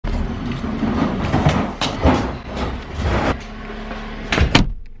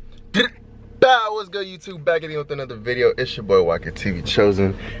What's good, YouTube? Back again with another video. It's your boy Walker TV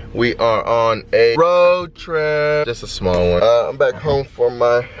Chosen. We are on a road trip, just a small one. I'm back home for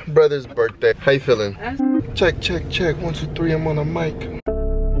my brother's birthday. How you feeling? Check, check, check. 1, 2, 3. I'm on a mic.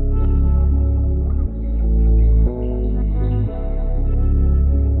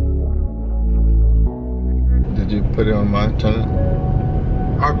 Did you put it on my channel?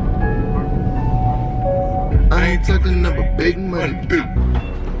 I ain't talking about big money.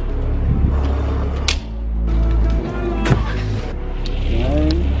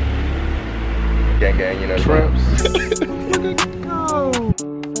 Gang gang, you know, tramps. Look at go.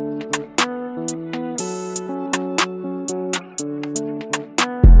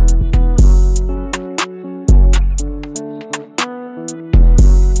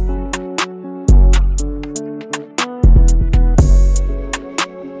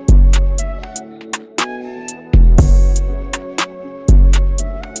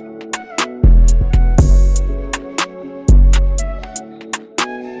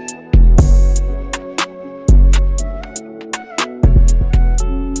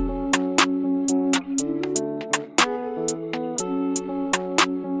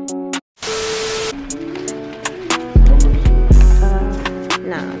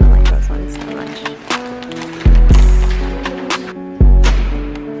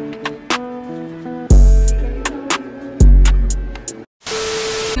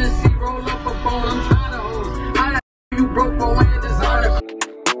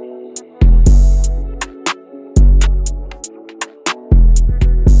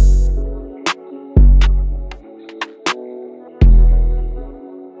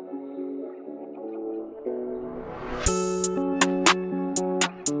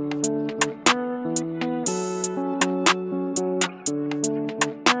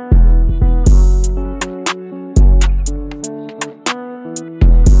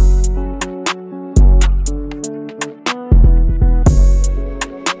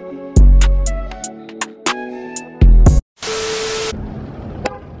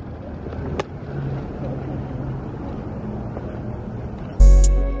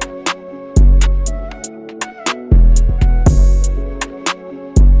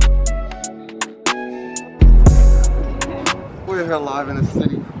 We're here live in the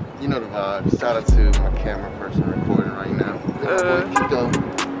city. You know the vibes. Shout out to my camera person recording right now.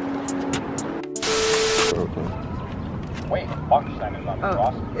 Wait, Pakistan is on the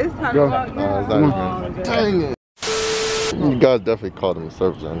cross. It's time to walk now. Dang it. You guys definitely called him a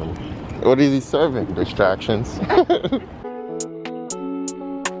service animal. What is he serving? Distractions.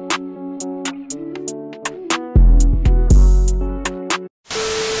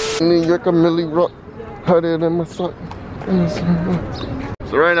 New York, a Millie Rock, harder than my sock.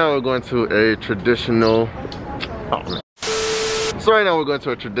 So right now we're going to a traditional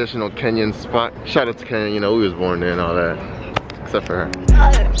Kenyan spot. Shout out to Kenya, you know, we was born there and all that. Except for her.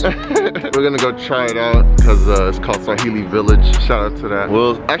 We're gonna go try it out because it's called Swahili Village. Shout out to that.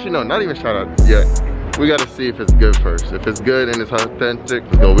 Well, actually no, not even shout out yet. We gotta see if it's good first. If it's good and it's authentic,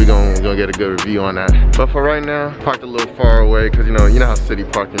 we gonna get a good review on that. But for right now, parked a little far away because you know how city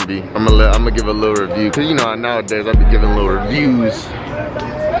parking be. I'm gonna give a little review because you know nowadays I be giving little reviews.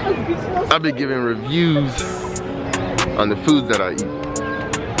 I be giving reviews on the foods that I eat.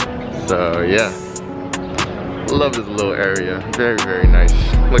 So yeah, love this little area. Very, very nice.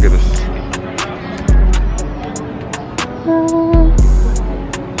 Look at this.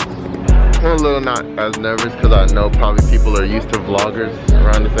 I'm a little not as nervous because I know probably people are used to vloggers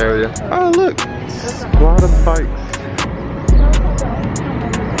around this area. Oh look, a lot of bikes.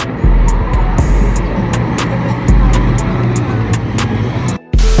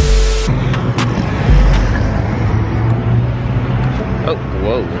 Oh,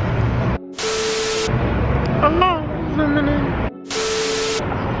 whoa. Zooming in.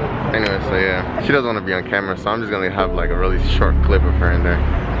 Anyway, so yeah, she doesn't want to be on camera, so I'm just gonna have like a really short clip of her in there.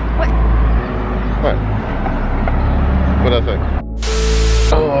 What? What? What'd I say?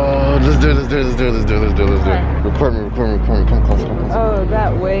 Oh, let's do it. Record me, come close. Oh,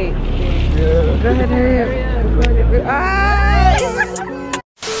 that way. Yeah. Go ahead, hurry up. Ah!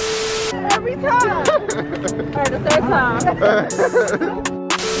 Every time. Alright, the third time.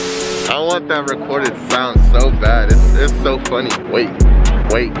 I want that recorded sound so bad. It's so funny. Wait.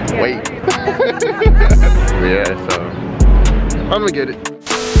 Yeah, so I'm gonna get it.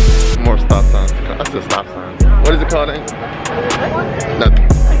 More stop signs. I said stop signs. What is it called, Hank? Nothing.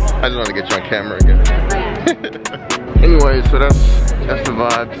 I just want to get you on camera again. Anyway, so that's the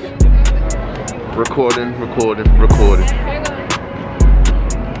vibes. Recording.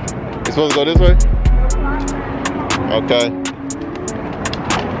 You supposed to go this way? Okay.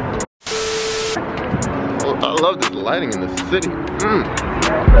 I love this lighting in the city.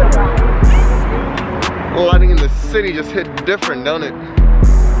 Lighting in the city just hit different, don't it?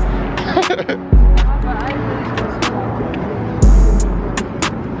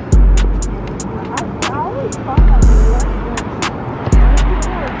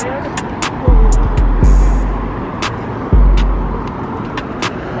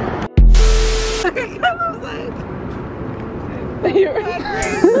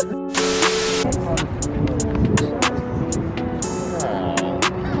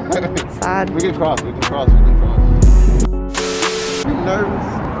 Sad. We can cross. You nervous?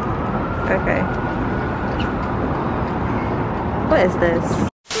 Okay. What is this?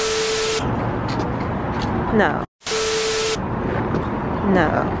 No. No.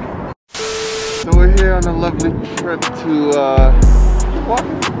 So we're here on a lovely trip to,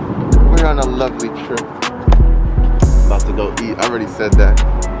 we're here on a lovely trip. About to go eat. I already said that.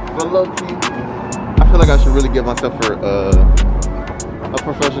 But low key, I feel like I should really give myself a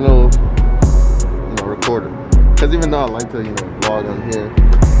professional, recorder. Because even though I like to, vlog on here,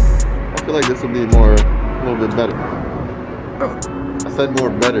 I feel like this will be a little bit better. I said more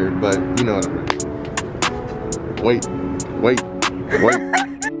better, but you know what I mean. Wait.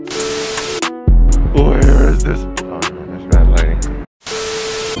 Where is this? Oh, that's bad lighting.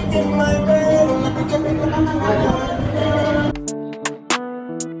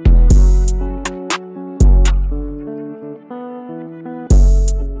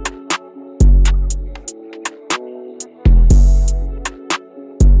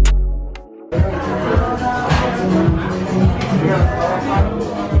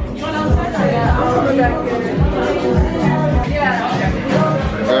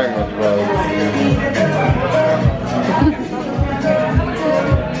 Very much well.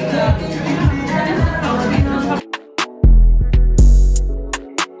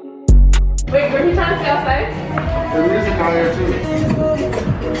 Wait, were you trying to stay outside? There's music out here too.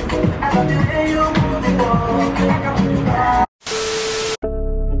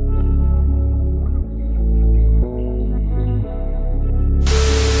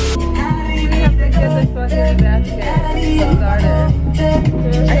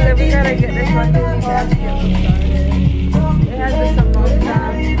 I said we gotta get this one through the basket.